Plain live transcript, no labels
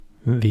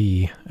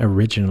The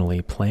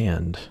originally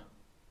planned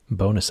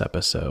bonus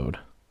episode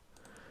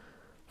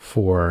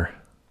for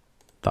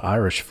the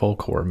Irish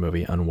folk horror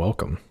movie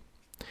Unwelcome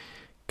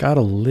got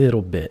a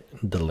little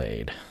bit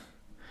delayed.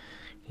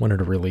 Wanted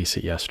to release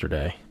it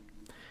yesterday.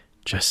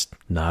 Just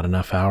not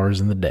enough hours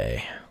in the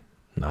day.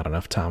 Not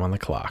enough time on the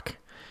clock.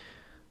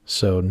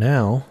 So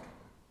now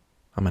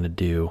I'm going to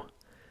do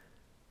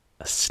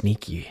a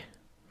sneaky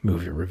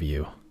movie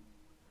review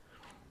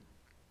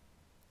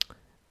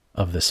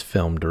of this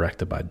film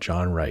directed by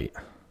John Wright,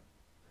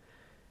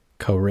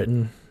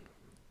 co-written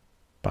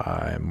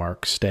by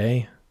Mark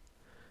Stay,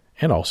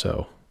 and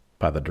also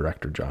by the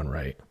director John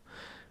Wright.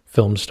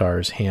 Film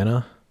stars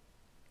Hannah,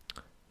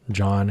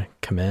 John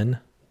Kamen,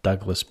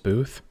 Douglas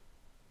Booth,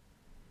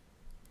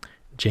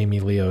 Jamie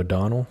Lee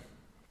O'Donnell,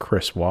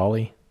 Chris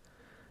Wally,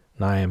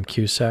 Niamh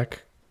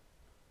Cusack,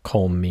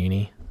 Cole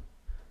Meany,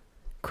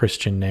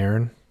 Christian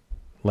Nairn,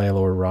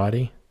 Layla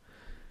Roddy,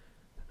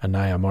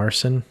 Anaya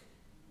Marson,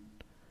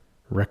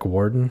 Rick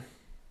Warden,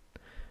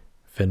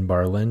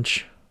 Finbar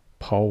Lynch,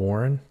 Paul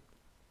Warren,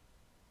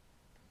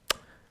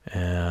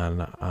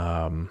 and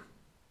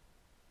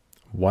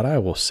what I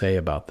will say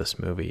about this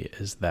movie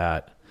is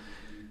that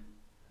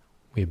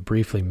we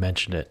briefly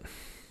mentioned it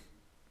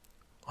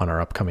on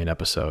our upcoming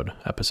episode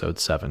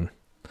 7,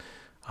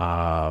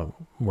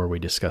 where we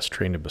discussed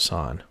Train to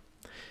Busan,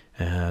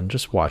 and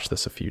just watched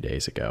this a few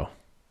days ago.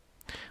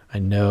 I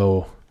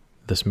know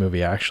this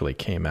movie actually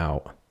came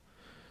out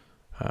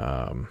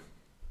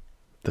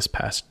this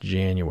past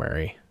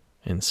January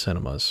in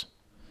cinemas.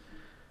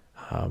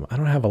 I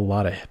don't have a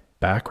lot of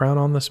background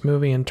on this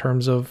movie in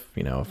terms of,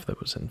 if it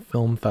was in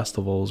film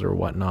festivals or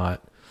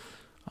whatnot.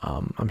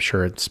 I'm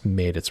sure it's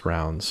made its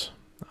rounds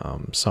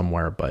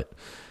somewhere, but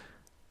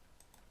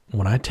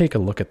when I take a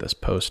look at this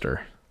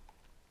poster,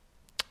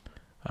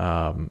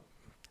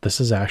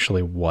 this is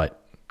actually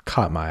what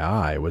caught my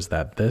eye, was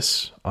that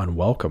this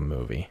Unwelcome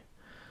movie,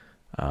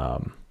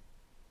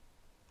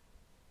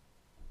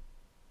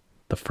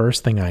 the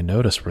first thing I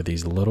noticed were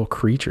these little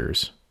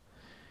creatures.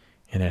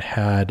 And it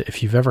had,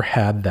 if you've ever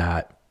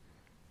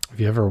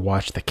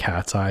watched The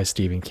Cat's Eye,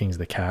 Stephen King's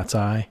The Cat's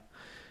Eye,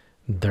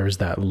 there's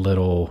that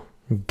little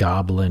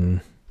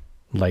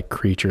goblin-like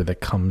creature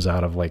that comes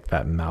out of like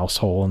that mouse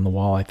hole in the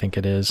wall, I think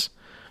it is.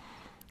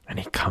 And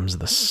he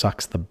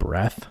sucks the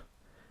breath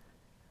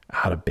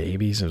out of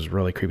babies. It was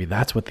really creepy.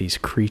 That's what these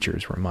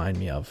creatures remind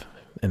me of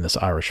in this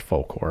Irish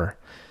folk horror.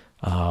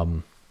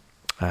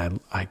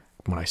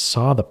 When I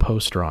saw the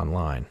poster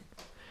online,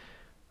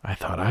 I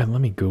thought,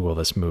 let me Google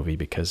this movie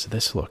because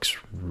this looks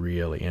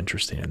really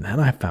interesting. And then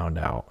I found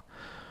out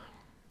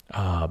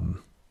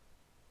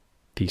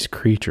these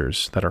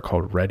creatures that are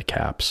called red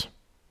caps,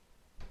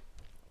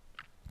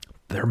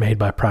 they're made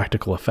by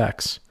practical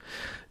effects.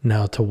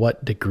 Now, to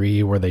what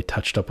degree were they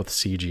touched up with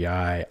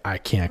CGI, I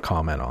can't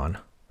comment on.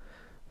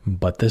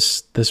 But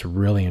this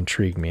really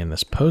intrigued me, and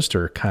this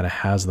poster kind of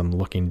has them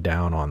looking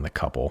down on the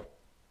couple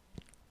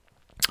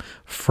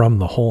from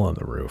the hole in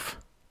the roof,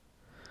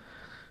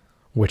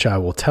 which I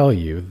will tell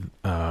you,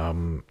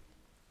 I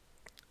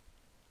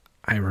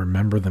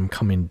remember them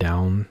coming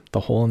down the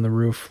hole in the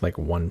roof like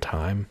one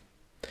time.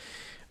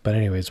 But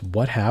anyways,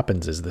 what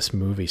happens is this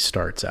movie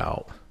starts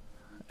out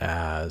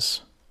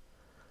as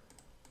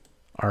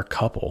our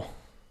couple,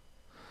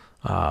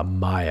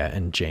 Maya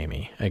and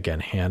Jamie. Again,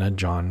 Hannah,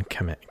 John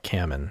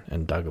Kamen,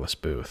 and Douglas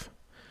Booth.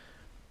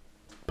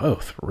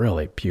 Both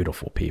really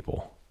beautiful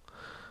people.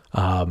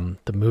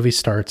 The movie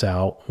starts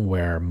out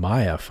where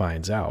Maya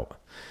finds out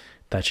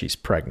that she's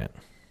pregnant.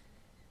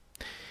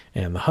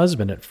 And the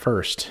husband at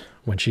first,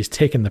 when she's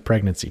taking the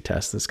pregnancy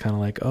test, is kind of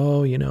like,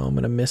 I'm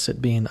going to miss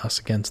it being us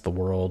against the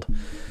world.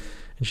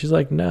 And she's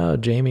like, no,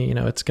 Jamie,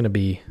 it could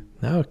be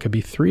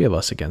 3 of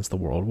us against the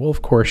world. Well,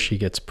 of course, she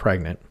gets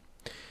pregnant.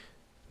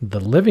 The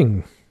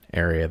living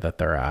area that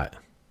they're at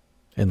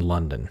in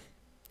London,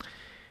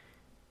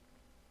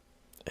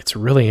 it's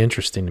really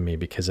interesting to me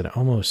because it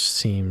almost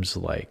seems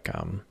like,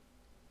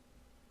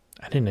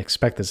 I didn't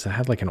expect this. It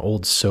had like an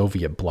old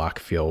Soviet bloc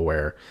feel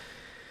or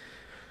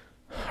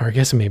I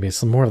guess maybe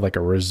it's more like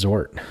a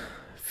resort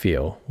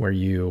feel where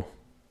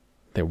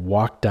they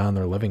walk down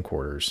their living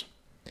quarters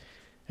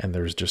and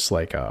there's just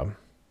like a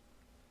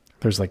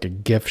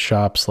gift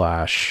shop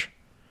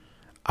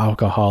 /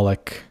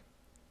 alcoholic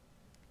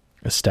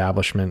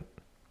establishment.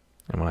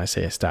 And when I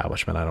say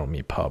establishment, I don't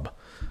mean pub,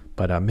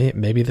 but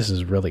maybe this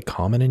is really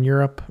common in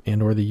Europe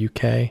and or the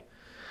UK,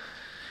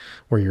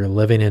 where you're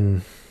living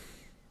in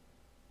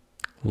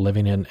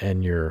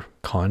your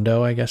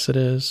condo, I guess it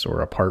is,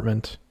 or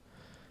apartment.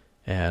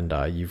 And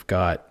you've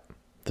got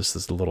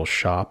this little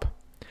shop.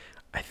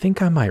 I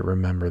think I might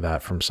remember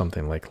that from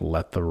something like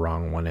Let the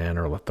Wrong One In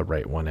or Let the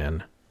Right One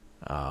In.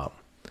 That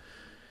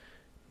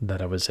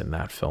I was in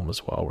that film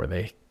as well, where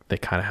they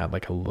kind of had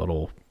like a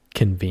little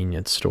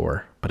convenience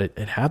store, but it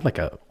had like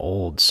a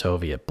old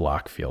Soviet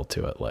bloc feel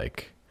to it,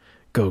 like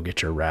go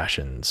get your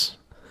rations.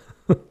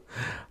 It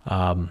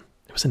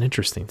was an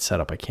interesting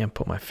setup. I can't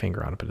put my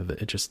finger on it,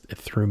 but it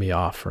threw me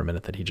off for a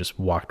minute that he just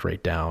walked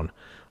right down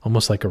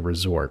almost like a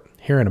resort.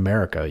 Here in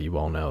America, you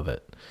all know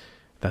that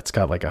that's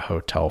got like a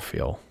hotel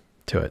feel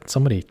to it.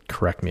 Somebody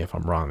correct me if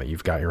I'm wrong, that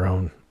you've got your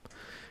own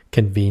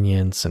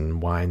convenience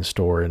and wine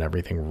store and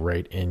everything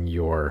right in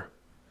your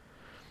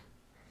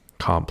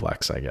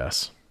complex, I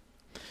guess.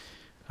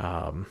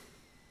 I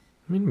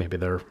mean, maybe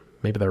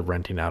they're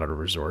renting out at a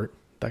resort.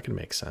 That could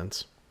make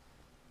sense.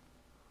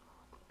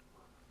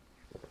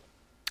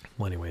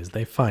 Well, anyways,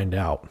 they find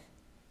out.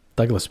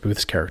 Douglas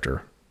Booth's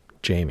character,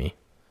 Jamie,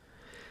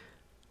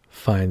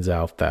 finds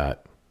out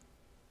that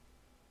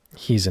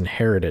he's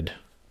inherited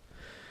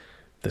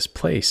this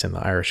place in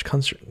the Irish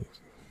country.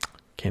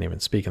 Can't even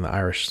speak, in the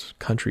Irish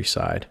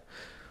countryside.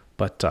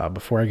 But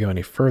before I go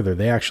any further,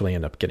 they actually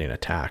end up getting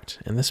attacked.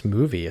 In this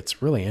movie,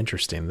 it's really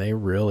interesting. They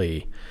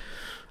really,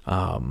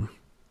 I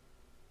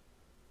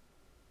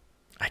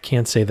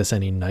can't say this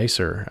any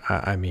nicer.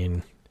 I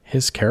mean,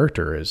 his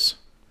character is,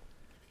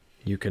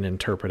 you can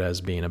interpret as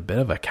being a bit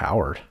of a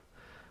coward.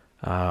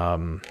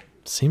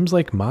 Seems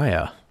like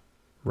Maya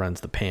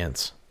runs the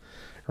pants,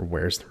 or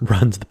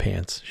runs the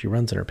pants. She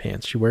runs in her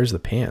pants. She wears the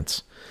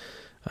pants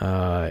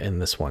in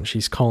this one.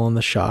 She's calling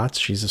the shots.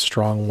 She's a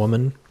strong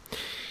woman,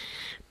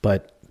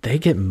 but they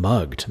get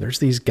mugged. There's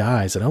these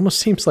guys. It almost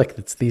seems like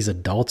it's these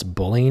adults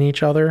bullying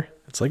each other.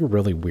 It's like a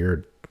really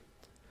weird,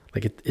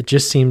 like it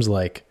just seems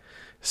like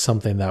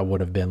something that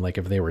would have been like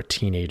if they were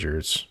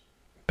teenagers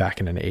back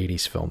in an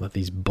 80s film, that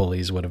these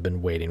bullies would have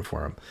been waiting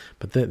for them.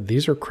 But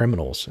these are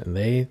criminals, and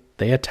they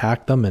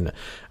attack them. And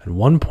at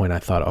one point I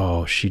thought,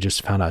 oh, she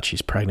just found out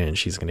she's pregnant and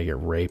she's going to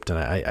get raped. And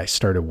I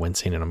started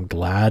wincing, and I'm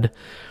glad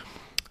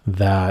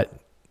that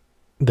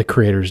the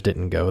creators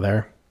didn't go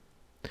there.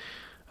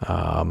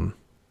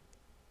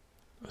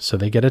 So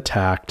they get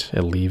attacked.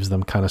 It leaves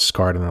them kind of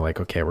scarred, and they're like,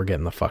 okay, we're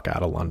getting the fuck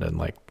out of London.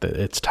 Like,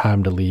 it's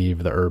time to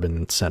leave the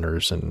urban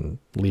centers and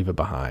leave it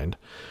behind.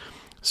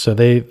 So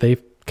they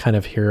kind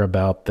of hear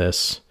about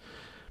this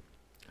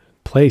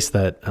place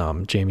that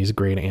Jamie's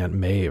great aunt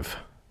Maeve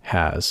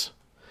has,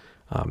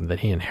 that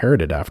he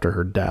inherited after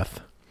her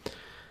death.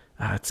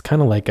 It's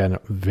kind of like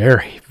a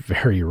very,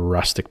 very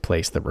rustic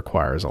place that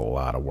requires a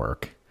lot of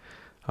work.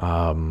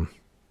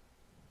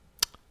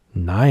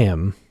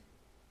 Naim,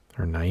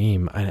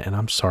 and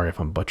I'm sorry if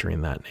I'm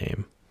butchering that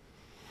name.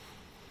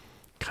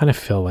 Kind of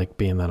feel like,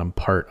 being that I'm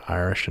part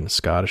Irish and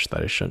Scottish,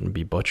 that I shouldn't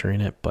be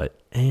butchering it, but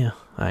I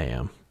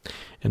am.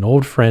 An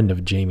old friend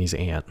of Jamie's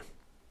aunt.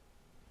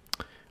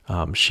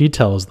 She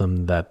tells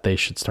them that they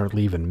should start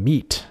leaving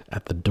meat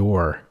at the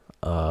door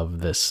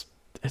of this.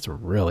 It's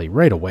really,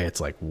 right away, it's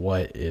like,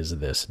 what is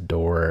this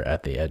door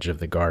at the edge of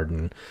the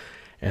garden?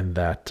 And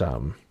that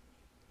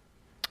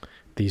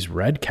these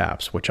red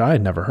caps, which I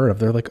had never heard of,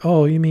 they're like,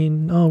 oh, you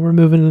mean, oh, we're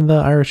moving to the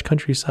Irish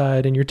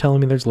countryside and you're telling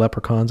me there's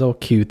leprechauns? Oh,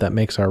 cute. That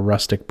makes our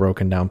rustic,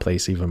 broken down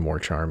place even more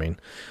charming.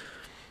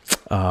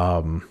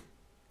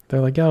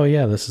 They're like, oh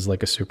yeah, this is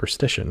like a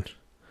superstition.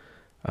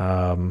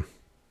 They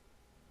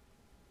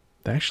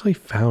actually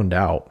found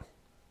out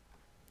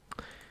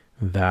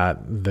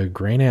that the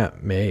great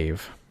aunt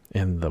Maeve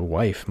and the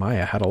wife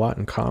Maya had a lot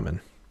in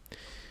common.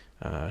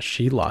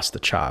 She lost a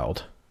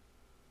child.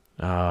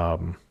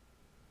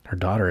 Her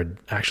daughter had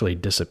actually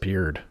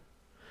disappeared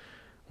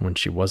when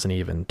she wasn't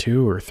even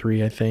 2 or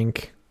 3, I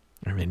think.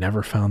 And they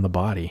never found the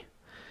body.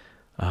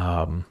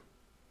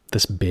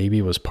 This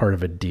baby was part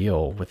of a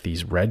deal with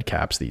these red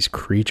caps, these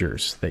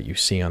creatures that you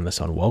see on this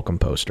Unwelcome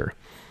poster.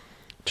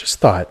 Just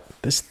thought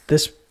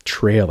this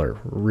trailer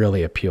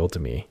really appealed to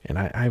me. And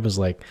I was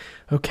like,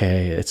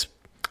 okay,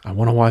 I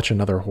want to watch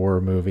another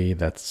horror movie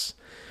that's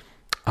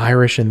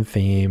Irish in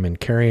theme. And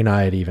Carrie and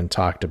I had even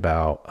talked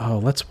about, oh,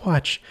 let's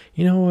watch,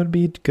 you know what would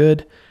be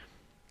good?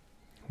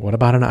 What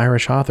about an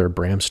Irish author,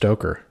 Bram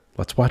Stoker?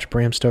 Let's watch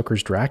Bram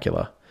Stoker's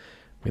Dracula.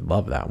 We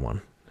love that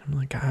one. I'm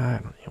like,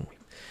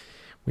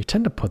 we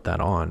tend to put that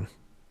on.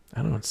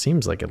 I don't know. It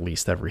seems like at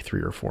least every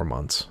 3 or 4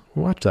 months.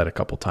 We watch that a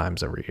couple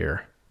times every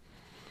year.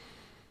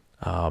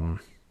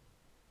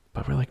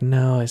 But we're like,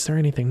 no, is there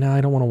anything? No,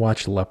 I don't want to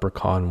watch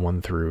Leprechaun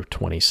 1 through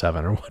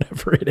 27 or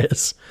whatever it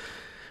is.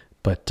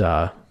 But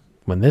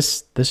when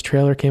this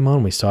trailer came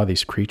on, we saw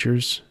these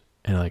creatures,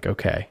 and like,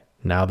 okay,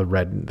 now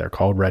they're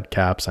called red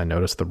caps. I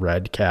noticed the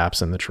red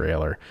caps in the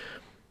trailer.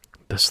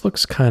 This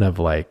looks kind of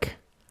like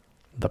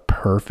the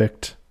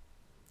perfect.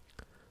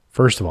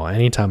 First of all,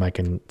 anytime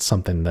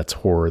something that's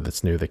horror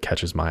that's new that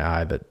catches my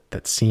eye,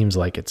 that seems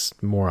like it's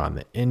more on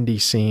the indie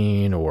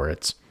scene or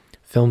it's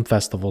film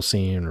festival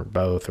scene or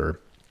both, or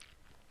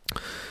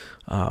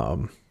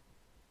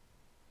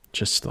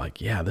just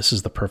like, yeah, this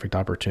is the perfect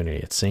opportunity.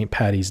 It's St.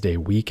 Paddy's Day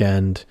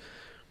weekend.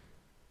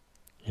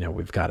 You know,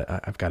 I've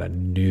got a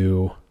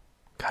new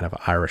kind of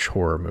Irish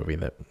horror movie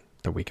that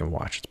we can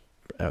watch.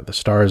 The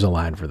stars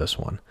align for this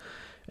one.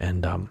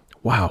 And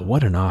wow,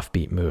 what an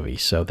offbeat movie.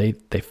 So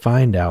they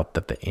find out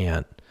that the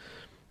aunt,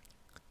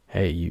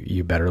 hey,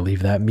 you better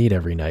leave that meat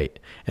every night.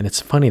 And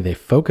it's funny, they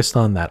focused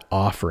on that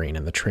offering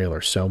in the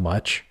trailer so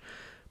much,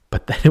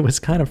 but then it was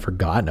kind of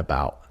forgotten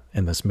about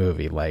in this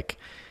movie. Like,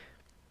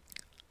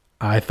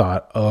 I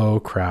thought, oh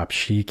crap,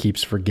 she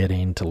keeps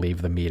forgetting to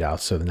leave the meat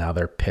out. So now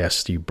they're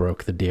pissed. You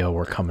broke the deal.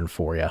 We're coming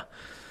for you.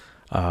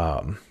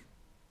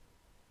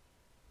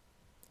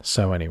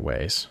 So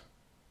anyways,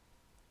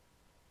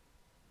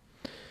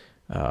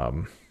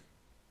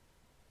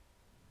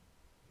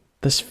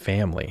 this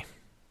family,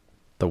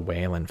 the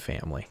Whalen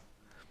family,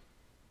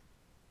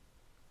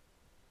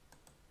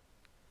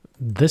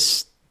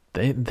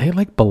 they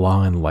like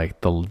belong in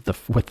like the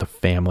with the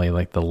family,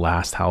 like the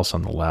last house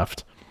on the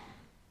left.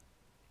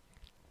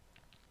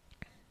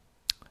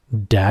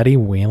 Daddy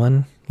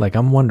Whalen, like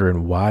I'm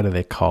wondering why do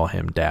they call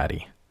him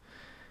Daddy?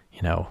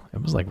 You know,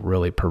 it was like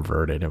really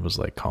perverted. It was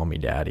like, call me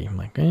Daddy. I'm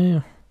like,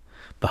 The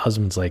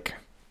husband's like,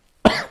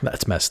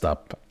 that's messed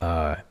up.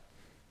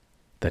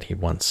 That he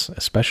wants,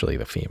 especially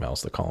the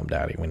females, to call him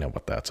Daddy. We know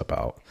what that's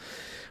about.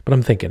 But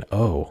I'm thinking,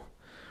 oh,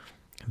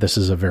 this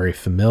is a very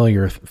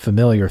familiar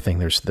thing.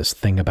 There's this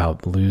thing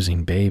about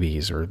losing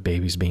babies or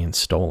babies being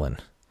stolen.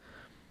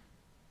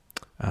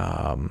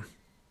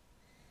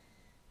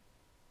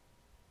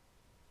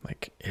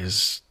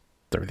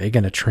 Are they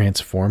going to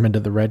transform into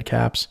the Red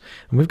Caps?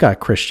 And we've got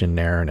Christian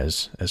Nairn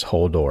as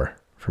Hodor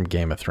from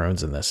Game of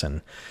Thrones in this,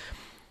 and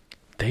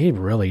they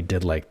really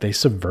did, like, they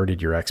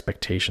subverted your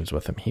expectations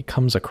with him. He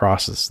comes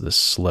across as this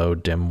slow,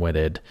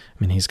 dim-witted. I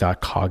mean, he's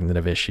got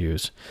cognitive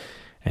issues,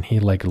 and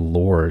he like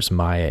lures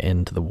Maya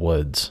into the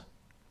woods.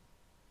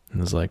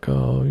 And is like,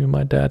 oh,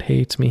 my dad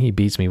hates me. He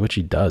beats me, which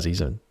he does.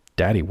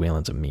 Daddy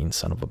Whalen's a mean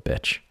son of a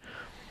bitch.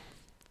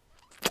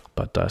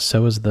 But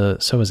so is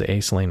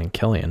Aisling and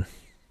Killian.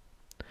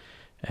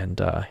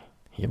 And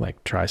he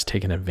like tries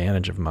taking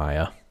advantage of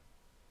Maya.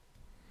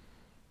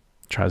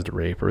 Tries to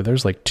rape her.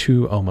 There's like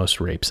 2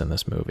 almost rapes in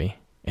this movie.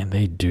 And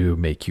they do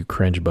make you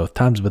cringe both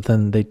times. But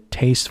then they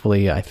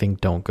tastefully, I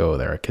think, don't go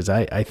there. Because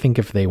I think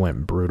if they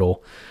went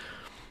brutal...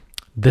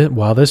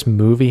 while this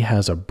movie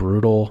has a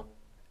brutal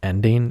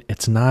ending,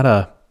 it's not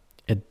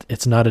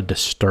a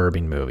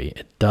disturbing movie.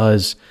 It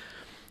does...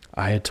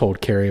 I had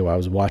told Carrie while I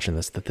was watching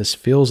this that this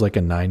feels like a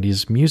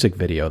 90s music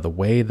video. The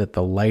way that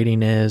the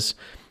lighting is,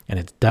 and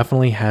it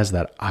definitely has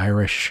that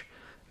Irish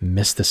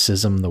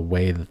mysticism, the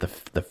way that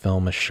the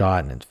film is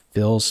shot, and it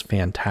feels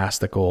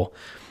fantastical.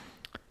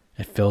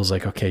 It feels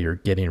like, okay, you're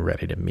getting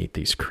ready to meet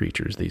these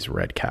creatures, these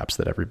red caps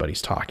that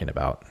everybody's talking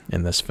about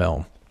in this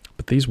film.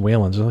 But these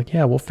Whalens are like,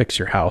 yeah, we'll fix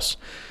your house,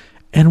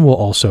 and we'll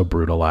also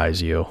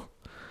brutalize you.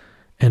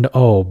 And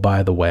oh,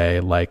 by the way,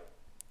 like,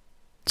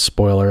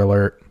 spoiler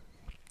alert,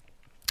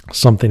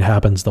 something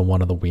happens to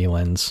one of the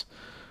Whelans.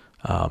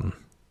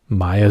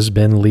 Maya's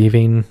been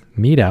leaving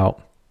meat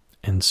out,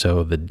 and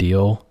so the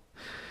deal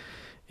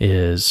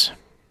is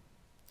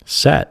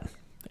set.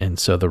 And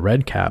so the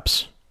Red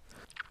Caps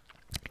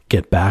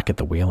get back at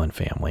the Whelan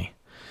family.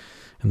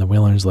 And the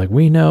Whelan's like,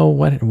 we know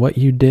what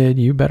you did.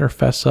 You better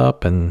fess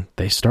up. And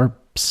they start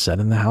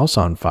setting the house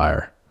on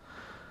fire.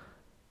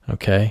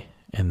 Okay?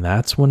 And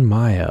that's when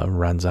Maya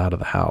runs out of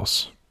the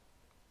house.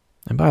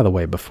 And by the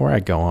way, before I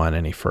go on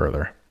any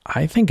further,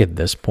 I think at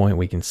this point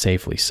we can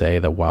safely say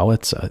that while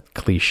it's a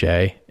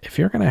cliche, if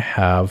you're going to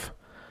have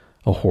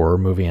a horror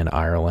movie in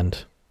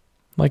Ireland,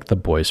 like The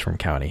Boys from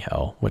County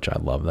Hell, which I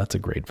love, that's a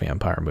great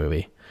vampire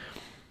movie,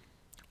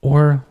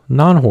 or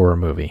non-horror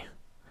movie,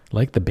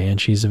 like The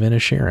Banshees of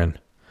Inisherin,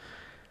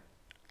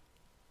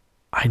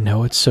 I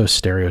know it's so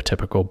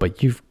stereotypical,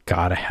 but you've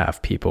got to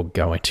have people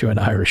going to an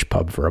Irish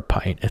pub for a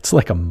pint. It's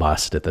like a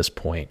must at this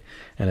point.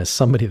 And as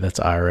somebody that's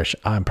Irish,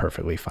 I'm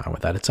perfectly fine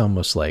with that. It's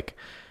almost like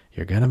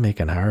you're going to make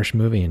an Irish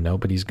movie and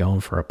nobody's going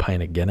for a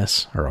pint of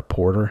Guinness or a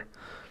porter.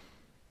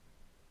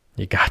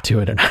 You got to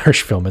at an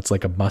Irish film. It's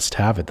like a must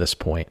have at this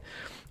point.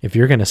 If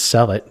you're going to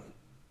sell it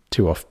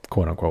to a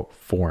quote unquote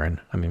foreign,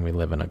 I mean, we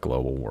live in a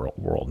global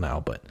world now,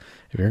 but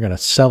if you're going to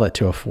sell it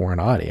to a foreign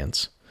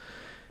audience,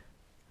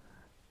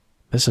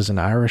 this is an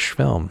Irish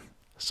film.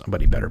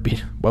 Somebody better be...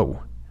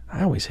 Whoa.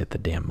 I always hit the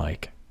damn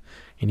mic.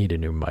 You need a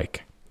new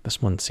mic.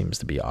 This one seems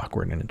to be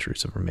awkward and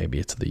intrusive, or maybe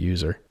it's the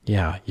user.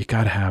 Yeah, you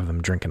got to have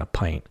them drinking a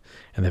pint.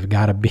 And they've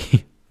got to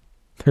be...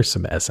 There's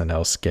some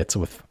SNL skits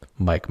with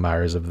Mike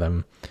Myers of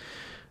them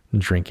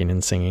drinking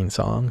and singing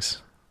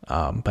songs.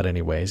 But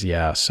anyways,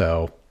 yeah,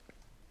 so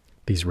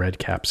these red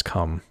caps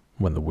come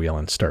when the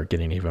Whelans start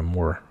getting even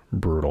more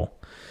brutal.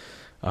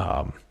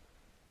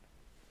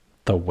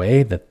 The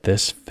way that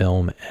this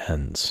film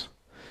ends,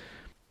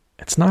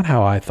 it's not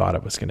how I thought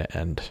it was going to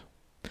end.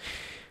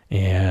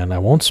 And I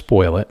won't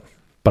spoil it,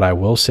 but I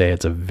will say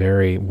it's a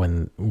very,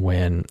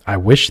 when I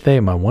wish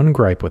my one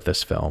gripe with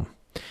this film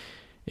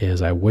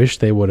is I wish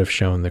they would have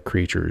shown the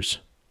creatures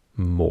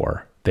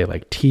more. They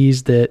like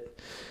teased it.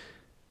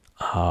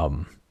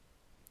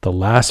 The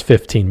last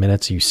 15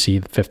 minutes,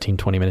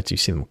 20 minutes, you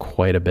see them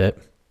quite a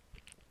bit.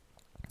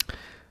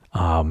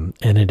 And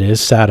it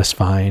is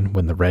satisfying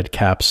when the red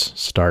caps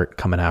start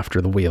coming after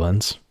the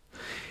Whelans.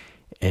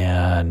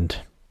 And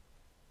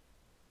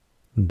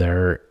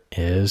there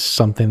is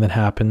something that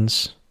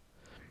happens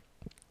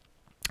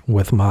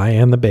with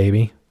Maya and the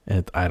baby.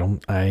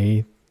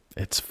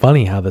 It's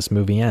funny how this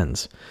movie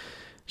ends.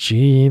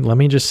 let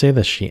me just say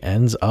this, she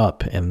ends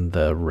up in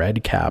the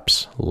Red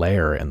Cap's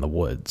lair in the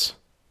woods.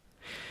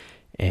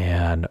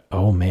 And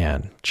oh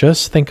man,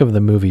 just think of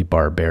the movie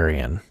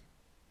Barbarian,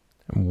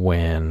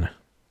 when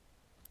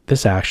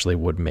this actually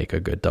would make a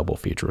good double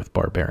feature with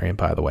Barbarian,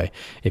 by the way.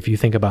 If you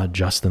think about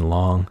Justin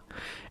Long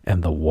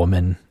and the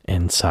woman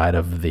inside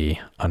of the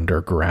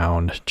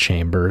underground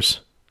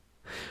chambers,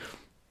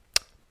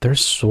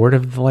 there's sort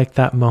of like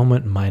that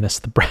moment minus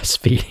the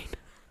breastfeeding.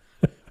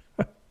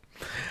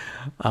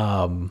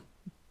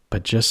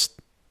 But just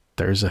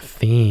there's a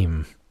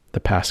theme the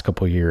past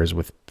couple years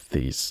with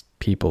these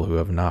people who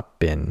have not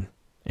been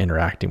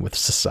interacting with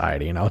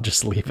society, and I'll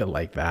just leave it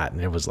like that.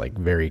 And it was like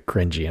very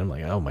cringy. I'm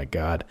like, oh my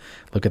God,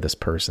 look at this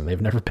person.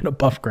 They've never been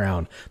above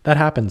ground. That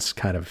happens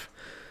kind of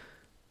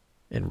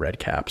in Red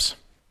Caps.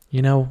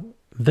 You know,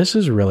 this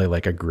is really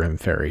like a grim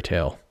fairy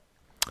tale.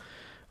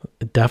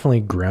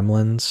 Definitely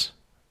Gremlins.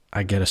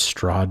 I get a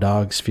Straw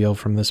Dogs feel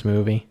from this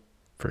movie,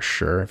 for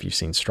sure, if you've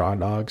seen Straw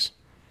Dogs.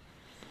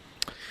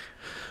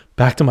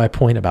 Back to my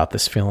point about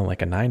this feeling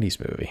like a 90s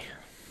movie.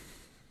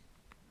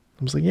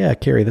 I was like, yeah,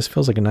 Carrie, this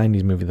feels like a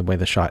 90s movie the way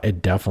the shot.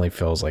 It definitely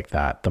feels like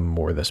that the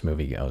more this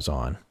movie goes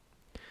on.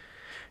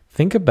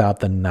 Think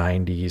about the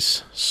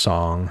 90s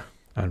song.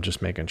 I'm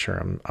just making sure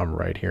I'm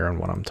right here on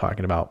what I'm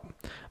talking about.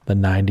 The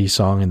 90s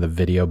song in the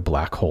video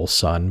Black Hole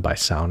Sun by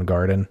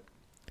Soundgarden.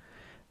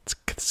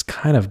 It's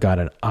kind of got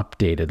an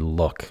updated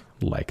look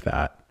like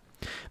that.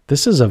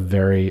 This is a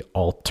very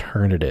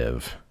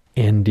alternative,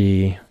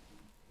 indie,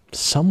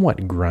 somewhat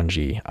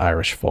grungy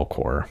Irish folk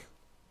horror.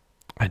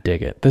 I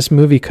dig it. This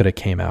movie could have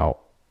came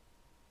out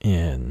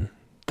in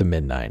the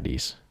mid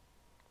 90s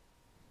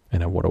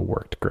and it would have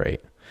worked great.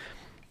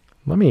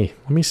 Let me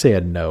say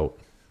a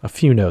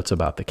few notes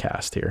about the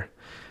cast here.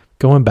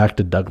 Going back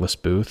to Douglas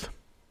Booth.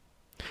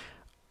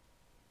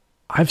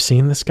 I've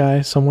seen this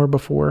guy somewhere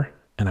before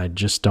and I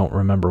just don't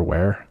remember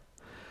where.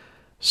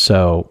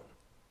 So,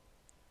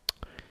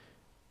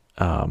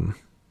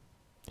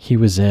 he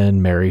was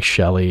in Mary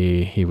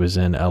Shelley. He was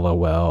in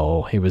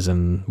LOL. He was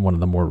in one of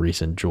the more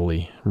recent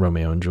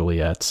Romeo and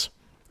Juliet's.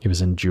 He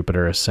was in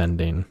Jupiter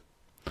Ascending.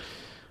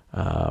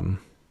 I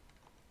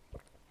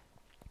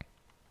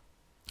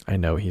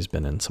know he's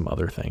been in some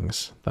other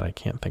things that I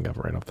can't think of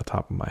right off the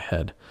top of my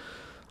head.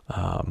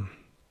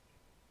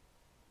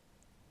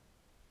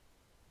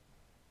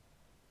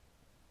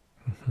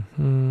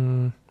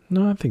 No,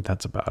 I think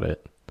that's about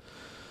it.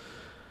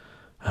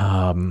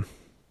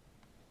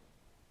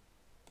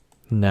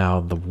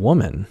 Now, the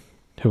woman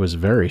who was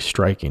very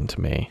striking to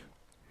me,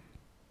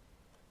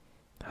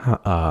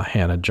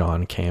 Hannah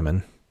John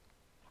Kamen.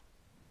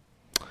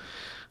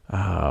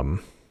 I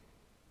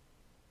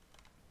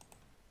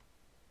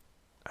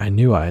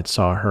knew I had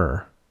saw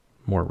her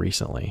more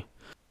recently.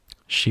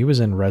 She was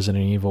in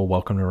Resident Evil,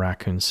 Welcome to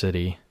Raccoon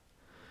City.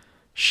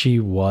 She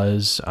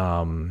was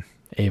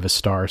Ava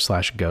Starr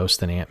 /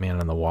 Ghost in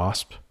Ant-Man and the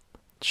Wasp.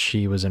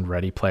 She was in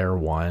Ready Player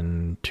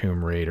One,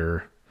 Tomb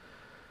Raider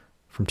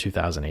from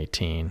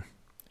 2018.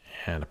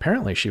 And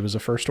apparently she was a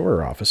First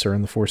Order officer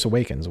in The Force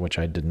Awakens, which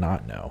I did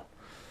not know.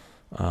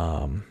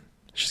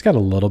 She's got a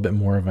little bit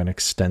more of an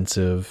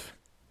extensive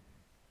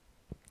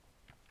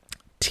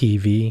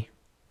TV.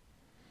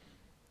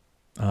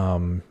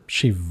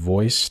 She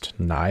voiced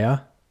Naya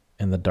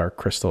in the Dark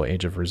Crystal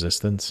Age of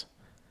Resistance.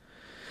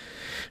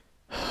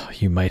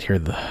 You might hear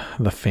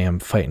the fam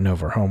fighting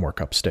over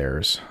homework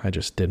upstairs. I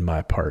just did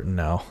my part and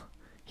now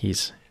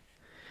it's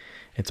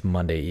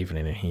Monday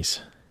evening and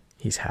he's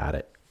had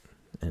it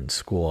in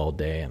school all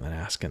day and then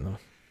asking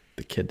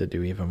the kid to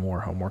do even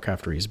more homework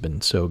after he's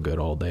been so good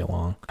all day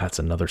long. That's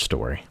another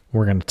story.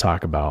 We're going to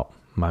talk about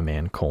my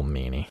man Cole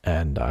Meany.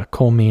 And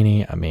Cole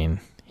Meany, I mean,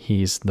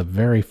 he's the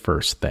very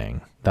first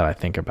thing that I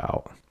think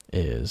about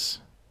is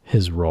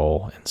his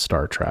role in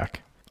Star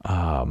Trek.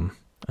 And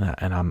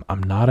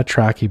I'm not a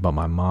Trekkie, but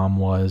my mom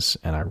was,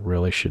 and I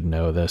really should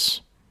know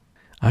this.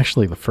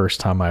 Actually, the first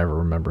time I ever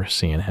remember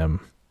seeing him,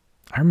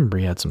 I remember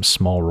he had some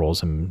small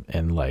roles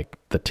in like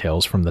the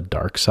Tales from the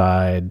Dark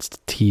Side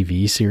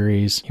TV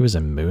series. He was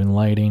in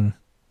Moonlighting.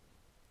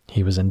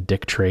 He was in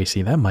Dick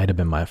Tracy. That might have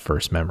been my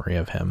first memory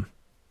of him,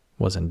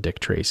 was in Dick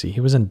Tracy. He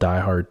was in Die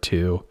Hard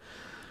 2.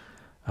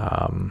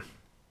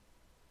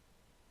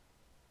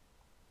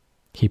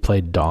 He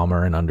played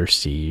Dahmer in Under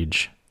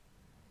Siege.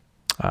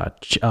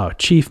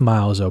 Chief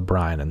Miles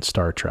O'Brien in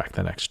Star Trek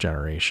The Next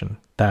Generation.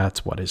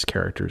 That's what his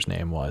character's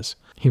name was.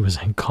 He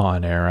was in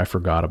Con Air. I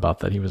forgot about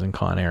that. He was in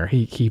Con Air.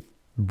 He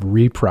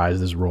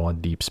reprised his role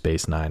in Deep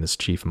Space Nine as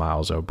Chief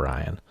Miles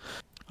O'Brien.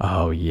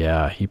 Oh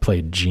yeah, he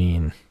played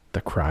Gene,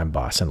 the crime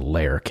boss in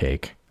Layer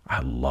Cake.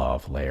 I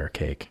love Layer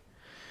Cake.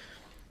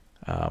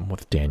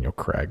 With Daniel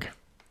Craig.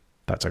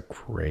 That's a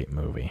great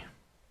movie.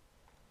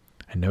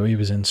 I know he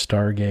was in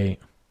Stargate.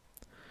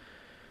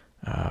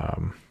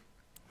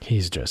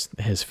 His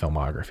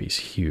filmography's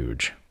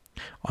huge.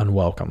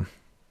 Unwelcome.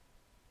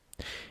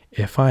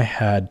 If I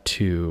had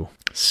to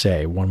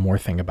say one more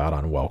thing about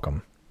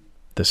Unwelcome,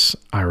 this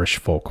Irish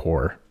folk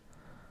horror,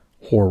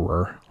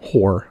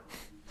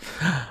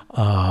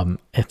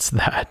 it's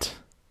that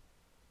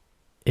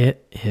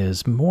It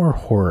is more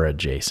horror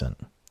adjacent.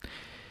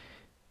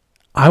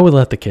 I would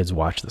let the kids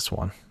watch this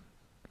one,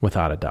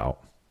 without a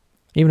doubt.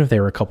 Even if they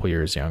were a couple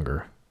years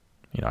younger,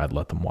 I'd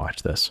let them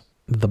watch this.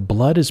 The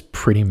blood is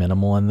pretty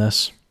minimal in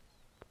this.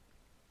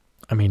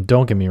 I mean,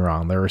 don't get me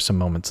wrong. There are some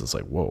moments it's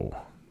like, whoa,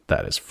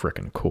 that is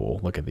freaking cool.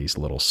 Look at these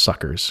little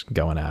suckers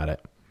going at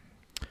it.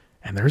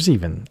 And this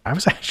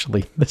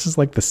is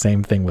like the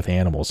same thing with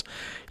animals.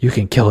 You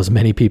can kill as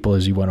many people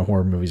as you want in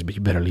horror movies, but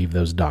you better leave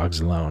those dogs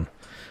alone.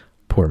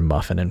 Poor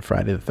Muffin in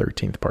Friday the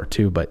 13th Part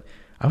 2. But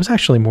I was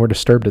actually more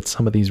disturbed at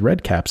some of these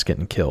red caps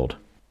getting killed.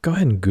 Go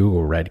ahead and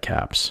Google red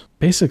caps.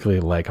 Basically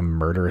like a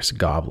murderous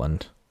goblin.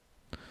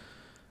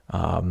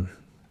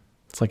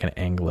 It's like an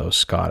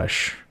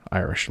Anglo-Scottish,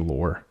 Irish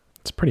lore.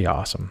 It's pretty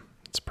awesome.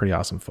 It's pretty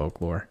awesome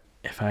folklore.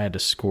 If I had to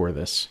score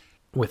this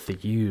with the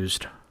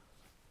used,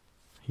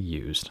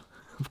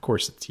 of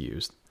course it's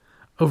used,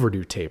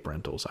 overdue tape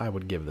rentals, I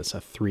would give this a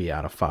 3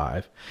 out of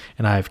 5.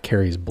 And I have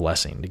Carrie's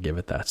blessing to give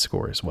it that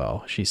score as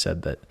well. She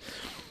said that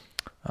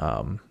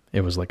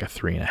it was like a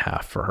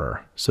 3.5 for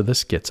her. So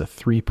this gets a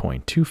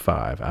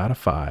 3.25 out of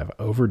 5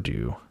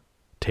 overdue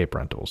tape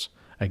rentals.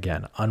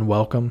 Again,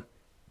 Unwelcome.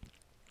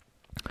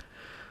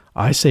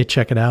 I say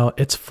check it out.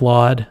 It's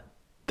flawed.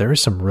 There are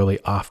some really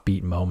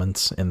offbeat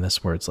moments in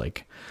this where it's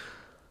like,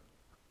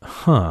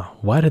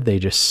 why did they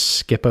just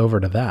skip over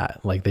to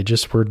that? Like they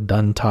just were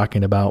done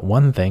talking about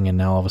one thing and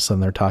now all of a sudden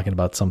they're talking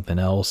about something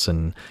else,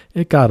 and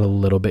it got a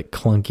little bit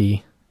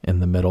clunky in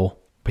the middle.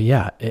 But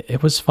yeah,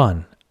 it was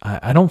fun.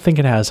 I don't think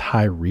it has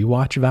high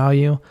rewatch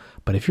value,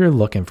 but if you're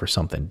looking for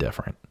something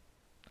different,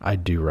 I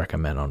do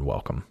recommend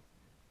Unwelcome.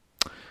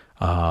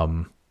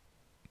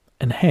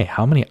 And hey,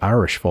 how many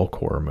Irish folk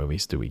horror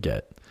movies do we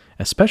get?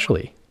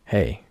 Especially,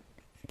 hey,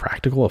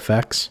 practical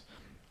effects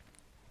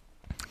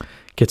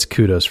gets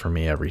kudos for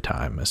me every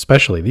time.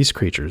 Especially these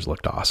creatures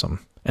looked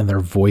awesome. And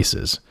their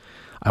voices.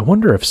 I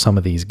wonder if some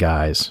of these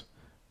guys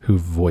who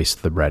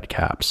voiced the red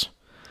caps,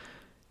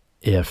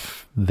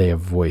 if they have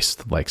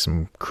voiced like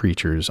some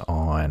creatures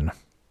on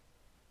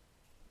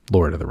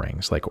Lord of the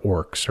Rings, like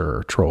orcs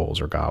or trolls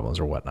or goblins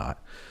or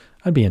whatnot.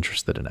 I'd be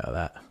interested to know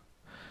that.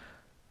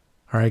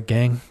 All right,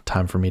 gang,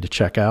 time for me to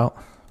check out.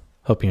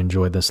 Hope you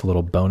enjoyed this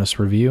little bonus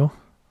review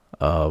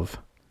of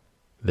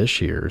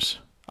this year's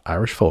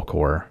Irish folk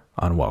horror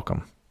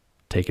Unwelcome.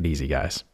 Take it easy, guys.